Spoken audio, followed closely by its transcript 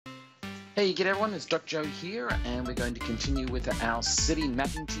Hey, g'day everyone, it's Dr. Joe here, and we're going to continue with our city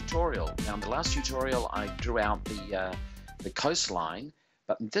mapping tutorial. Now, in the last tutorial, I drew out the coastline,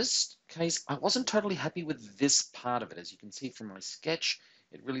 but in this case, I wasn't totally happy with this part of it. As you can see from my sketch,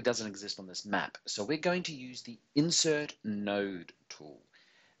 it really doesn't exist on this map. So we're going to use the Insert Node tool.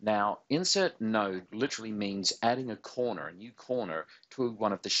 Now, Insert Node literally means adding a new corner, to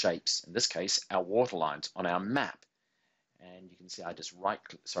one of the shapes, in this case, our water lines on our map. And you can see I just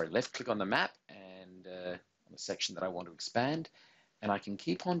left click on the map and on the section that I want to expand, and I can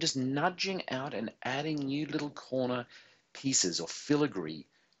keep on just nudging out and adding new little corner pieces or filigree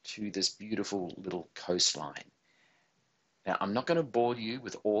to this beautiful little coastline. Now, I'm not going to bore you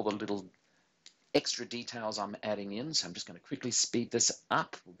with all the little extra details I'm adding in, so I'm just going to quickly speed this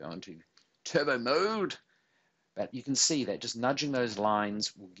up. We'll go into turbo mode, but you can see that just nudging those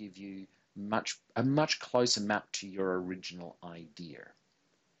lines will give you a much closer map to your original idea.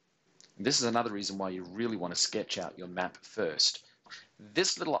 And this is another reason why you really want to sketch out your map first.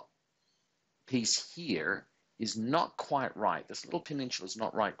 This little piece here is not quite right. This little peninsula is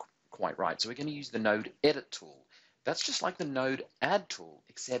not quite right. So we're going to use the node edit tool. That's just like the node add tool,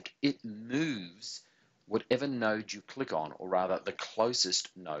 except it moves whatever node you click on, or rather the closest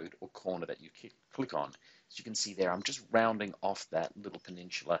node or corner that you click on. As you can see there, I'm just rounding off that little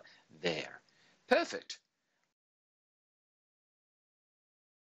peninsula there. Perfect.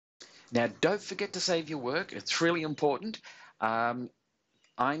 Now, don't forget to save your work. It's really important. I'm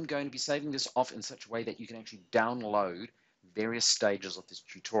going to be saving this off in such a way that you can actually download various stages of this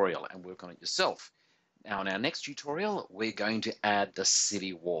tutorial and work on it yourself. Now, in our next tutorial, we're going to add the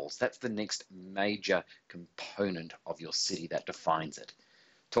city walls. That's the next major component of your city that defines it.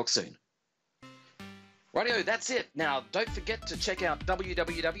 Talk soon. Rightio, that's it. Now, don't forget to check out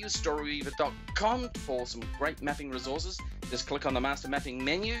www.storyweaver.com for some great mapping resources. Just click on the Master Mapping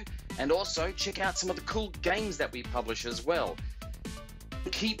menu, and also check out some of the cool games that we publish as well.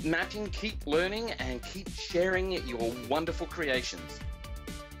 Keep mapping, keep learning, and keep sharing your wonderful creations.